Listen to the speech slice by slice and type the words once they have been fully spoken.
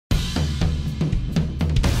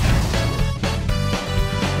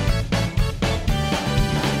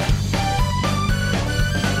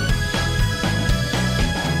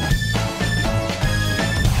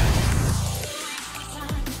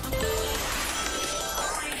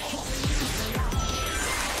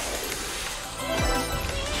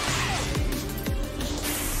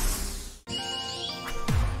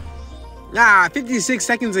Ah, 56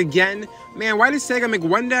 seconds again? Man, why did Sega make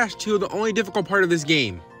 1-2 the only difficult part of this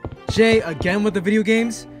game? Jay, again with the video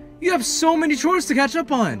games? You have so many chores to catch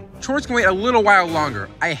up on. Chores can wait a little while longer.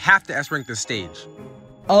 I have to S-rank this stage.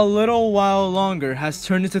 A little while longer has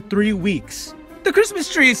turned into 3 weeks. The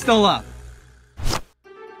Christmas tree is still up.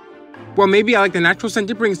 Well, maybe I like the natural scent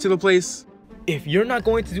it brings to the place. If you're not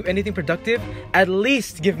going to do anything productive, at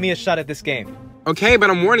least give me a shot at this game. Okay, but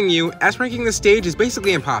I'm warning you, S-ranking this stage is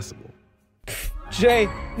basically impossible. Jay,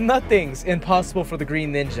 nothing's impossible for the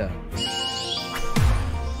Green Ninja.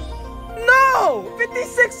 No!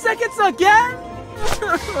 56 seconds again?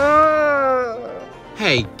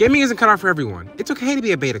 Hey, gaming isn't cut out for everyone. It's okay to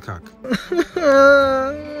be a beta cuck.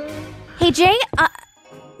 Hey, Jay,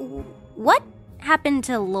 what happened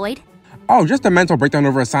to Lloyd? Oh, just a mental breakdown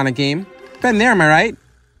over a Sonic game. Been there, am I right?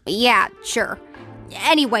 Yeah, sure.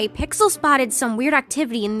 Anyway, Pixel spotted some weird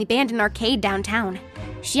activity in the abandoned arcade downtown.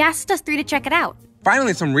 She asked us 3 to check it out.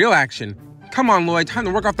 Finally, some real action. Come on, Lloyd, time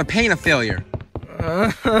to work off the pain of failure.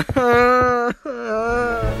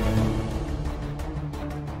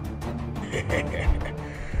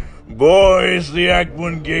 Boys, the Act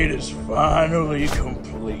 1 gate is finally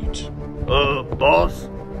complete. Boss?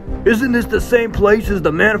 Isn't this the same place as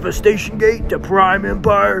the manifestation gate to Prime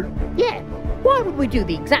Empire? Yeah, why would we do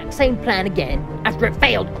the exact same plan again after it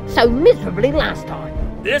failed so miserably last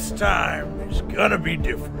time? This time is gonna be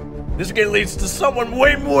different. This gate leads to someone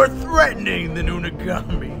way more threatening than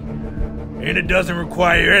Unagami. And it doesn't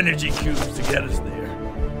require energy cubes to get us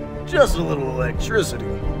there. Just a little electricity.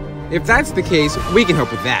 If that's the case, we can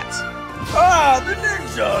help with that. Ah, the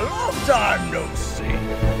Ninja! Long time no see.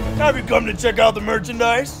 Have you come to check out the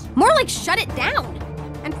merchandise? More like shut it down.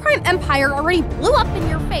 And Prime Empire already blew up in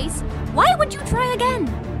your face. Why would you try again?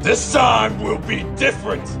 This time will be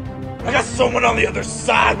different. I got someone on the other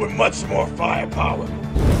side with much more firepower.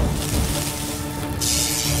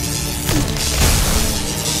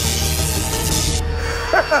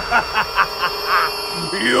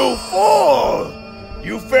 You fool!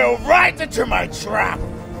 You fell right into my trap.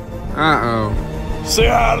 Uh-oh. Say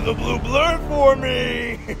hi to the blue blur for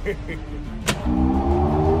me.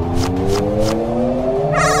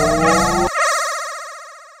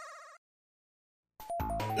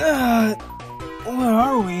 Where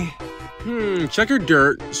are we? Checkered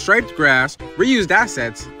dirt, striped grass, reused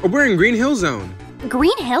assets, or we're in Green Hill Zone.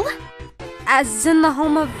 Green Hill? As in the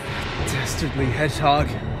home of... Dastardly Hedgehog.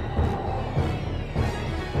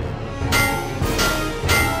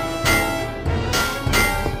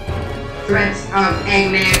 Threats of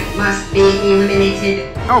Eggman must be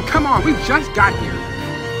eliminated. Oh, come on, we just got here.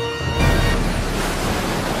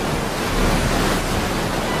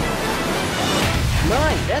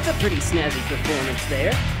 My, that's a pretty snazzy performance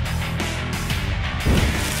there.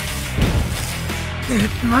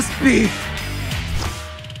 It must be.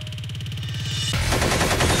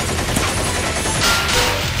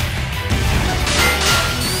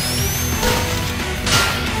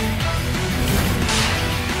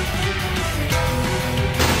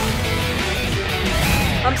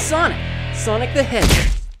 I'm Sonic. Sonic the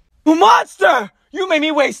Hedgehog. Monster! You made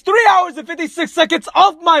me waste 3 hours and 56 seconds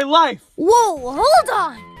of my life! Whoa, hold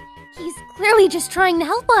on! He's clearly just trying to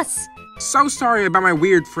help us. So sorry about my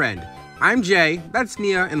weird friend. I'm Jay, that's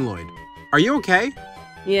Nia and Lloyd. Are you okay?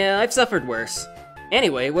 Yeah, I've suffered worse.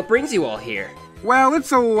 Anyway, what brings you all here? Well,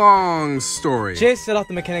 it's a long story. Jay set off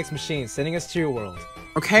the mechanics machine, sending us to your world.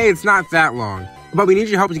 Okay, it's not that long, but we need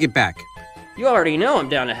your help to get back. You already know I'm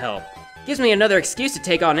down to help. Gives me another excuse to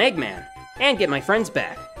take on Eggman, and get my friends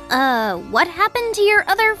back. What happened to your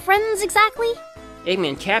other friends exactly?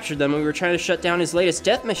 Eggman captured them when we were trying to shut down his latest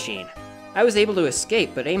death machine. I was able to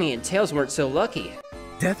escape, but Amy and Tails weren't so lucky.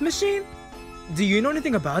 Death machine? Do you know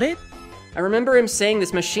anything about it? I remember him saying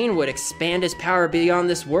this machine would expand his power beyond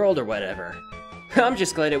this world or whatever. I'm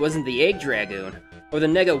just glad it wasn't the Egg Dragoon, or the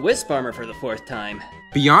Nega Wisp Armor for the 4th time.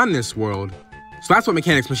 Beyond this world. So that's what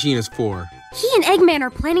Mechanics Machine is for. He and Eggman are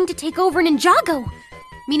planning to take over Ninjago,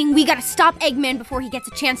 meaning we gotta stop Eggman before he gets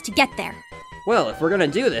a chance to get there. Well, if we're gonna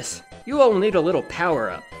do this, you all need a little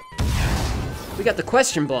power-up. We got the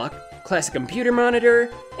question block, classic computer monitor,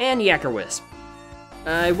 and Yacker Wisp.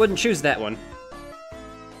 I wouldn't choose that one.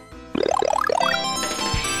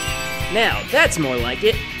 Now, that's more like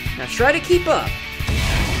it. Now try to keep up.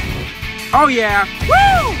 Oh yeah!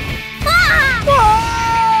 Woo! Ah! Oh!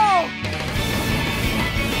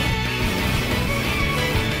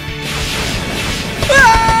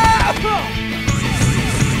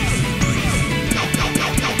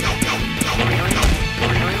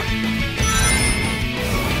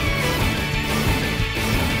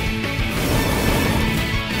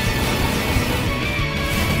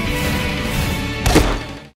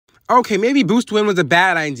 Okay, maybe Boost Wind was a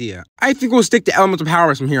bad idea. I think we'll stick to elemental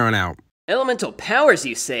powers from here on out. Elemental powers,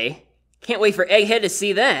 you say? Can't wait for Egghead to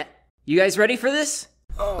see that. You guys ready for this?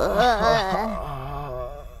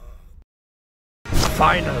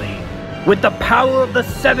 Finally, with the power of the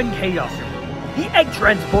 7 Chaos Emeralds, the egg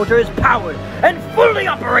transporter is powered and fully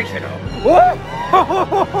operational.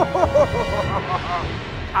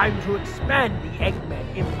 Time to expand the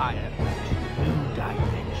Eggman Empire to new dimensions.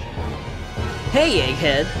 Hey,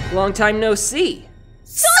 Egghead. Long time no see.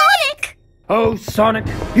 Sonic! Oh, Sonic,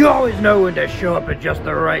 you always know when to show up at just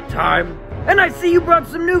the right time. And I see you brought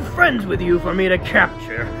some new friends with you for me to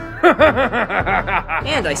capture.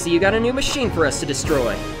 And I see you got a new machine for us to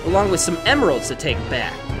destroy, along with some emeralds to take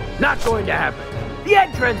back. Not going to happen. The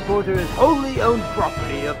egg transporter is wholly owned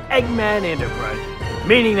property of Eggman Enterprises,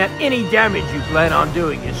 meaning that any damage you plan on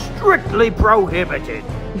doing is strictly prohibited.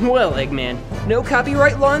 Well, Eggman, no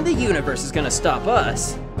copyright law in the universe is gonna stop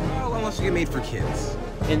us. Well, unless you get made for kids.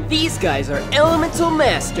 And these guys are elemental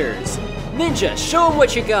masters. Ninja, show them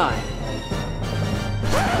what you got.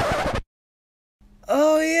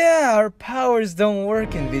 Oh yeah, our powers don't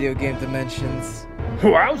work in video game dimensions.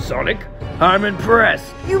 Wow, Sonic, I'm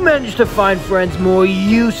impressed. You managed to find friends more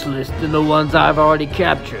useless than the ones I've already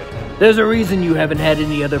captured. There's a reason you haven't had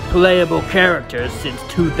any other playable characters since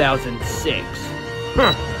 2006.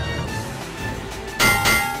 Huh.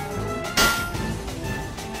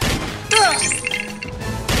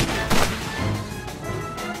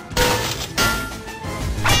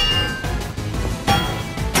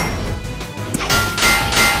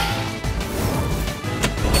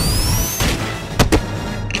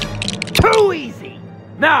 Too easy!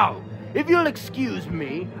 Now, if you'll excuse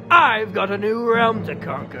me, I've got a new realm to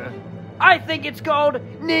conquer. I think it's called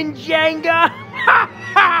Ninjago!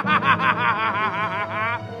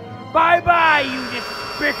 Bye-bye, you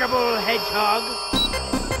despicable hedgehog!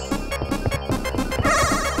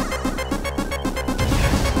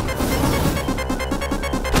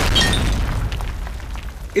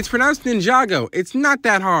 It's pronounced Ninjago. It's not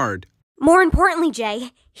that hard. More importantly,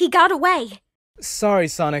 Jay, he got away. Sorry,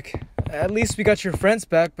 Sonic. At least we got your friends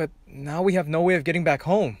back, but now we have no way of getting back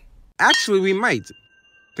home. Actually, we might.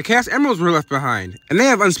 The Chaos Emeralds were left behind, and they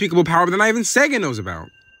have unspeakable power that not even Sega knows about.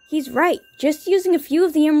 He's right. Just using a few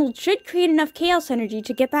of the emeralds should create enough chaos energy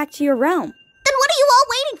to get back to your realm. Then what are you all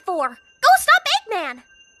waiting for? Go stop Eggman!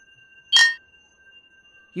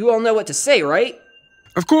 You all know what to say, right?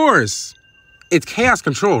 Of course. It's Chaos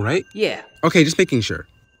Control, right? Yeah. Okay, just making sure.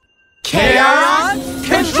 Chaos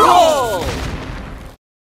Control!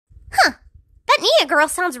 Huh. That Nia girl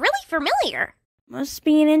sounds really familiar. Must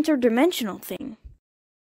be an interdimensional thing.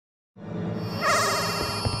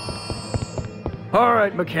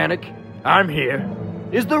 Alright, mechanic. I'm here.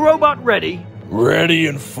 Is the robot ready? Ready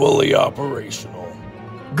and fully operational.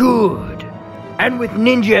 Good. And with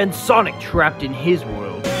Ninja and Sonic trapped in his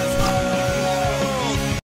world,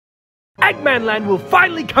 Eggman Land will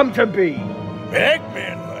finally come to be!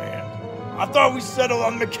 Eggman Land? I thought we settled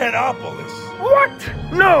on Mechanopolis. What?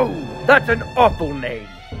 No! That's an awful name.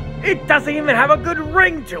 It doesn't even have a good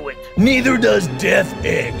ring to it. Neither does Death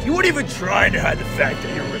Egg. You weren't even trying to hide the fact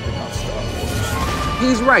that you're ripping off Star Wars.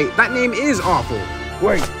 He's right. That name is awful.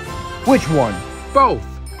 Wait, which one? Both.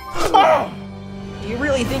 Oh! You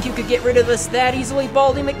really think you could get rid of us that easily,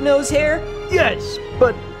 Baldy McNose hair? Yes,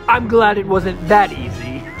 but I'm glad it wasn't that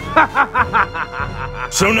easy.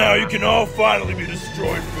 So now you can all finally be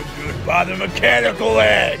destroyed for good by the mechanical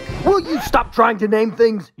egg. Will you stop trying to name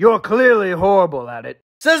things? You're clearly horrible at it.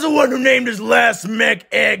 Says the one who named his last mech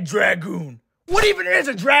Egg Dragoon. What even is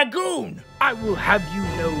a Dragoon? I will have you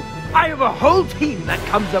know, I have a whole team that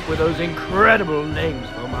comes up with those incredible names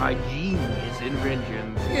for my genius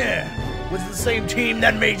inventions. Yeah, was it the same team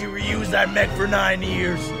that made you reuse that mech for 9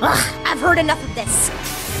 years? Ugh, I've heard enough of this.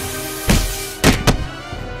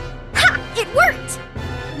 Ha! It worked!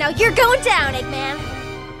 Now you're going down, Eggman.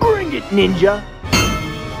 Bring it, Ninja.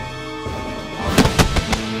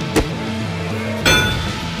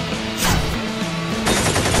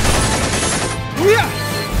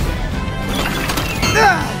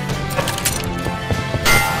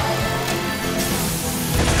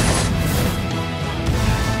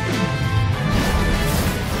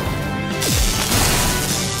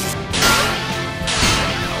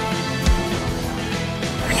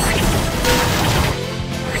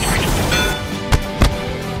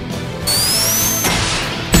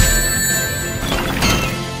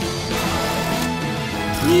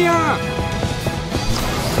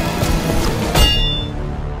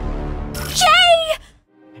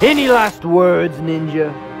 Any last words,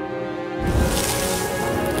 Ninja?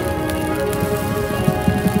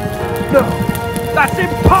 No. That's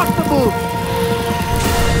impossible!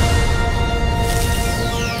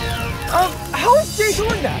 How is Jay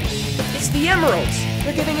doing that? It's the emeralds.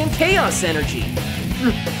 They're giving him chaos energy.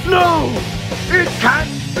 No! It can't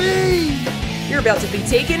be! You're about to be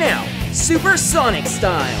taken out, supersonic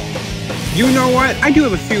style. You know what? I do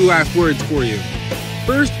have a few last words for you.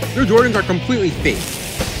 First, your Jordans are completely fake.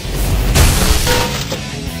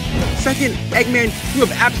 Second, Eggman, you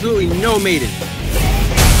have absolutely no maiden.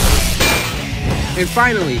 And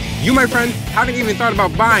finally, you, my friend, haven't even thought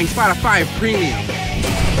about buying Spotify Premium.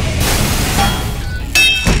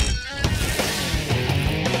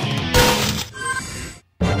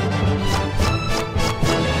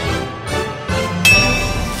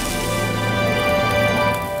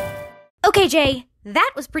 Okay, Jay,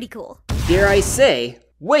 that was pretty cool. Dare I say,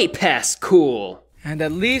 way past cool. And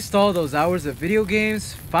at least all those hours of video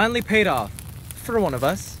games finally paid off. For one of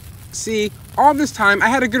us. See, all this time, I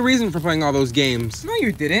had a good reason for playing all those games. No,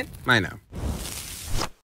 you didn't. I know.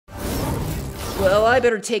 Well, I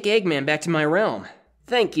better take Eggman back to my realm.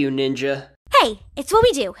 Thank you, Ninja. Hey, it's what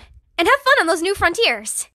we do. And have fun on those new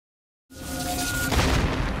frontiers.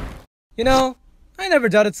 You know, I never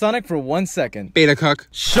doubted Sonic for 1 second. Beta cuck.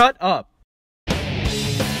 Shut up.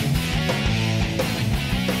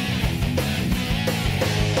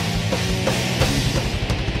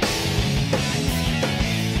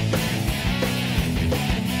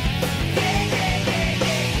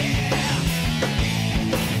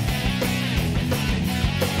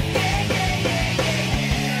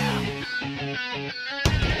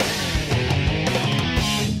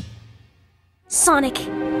 Sonic,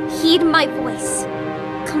 heed my voice.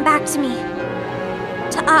 Come back to me.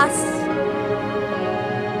 To us.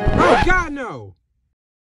 Oh God, no!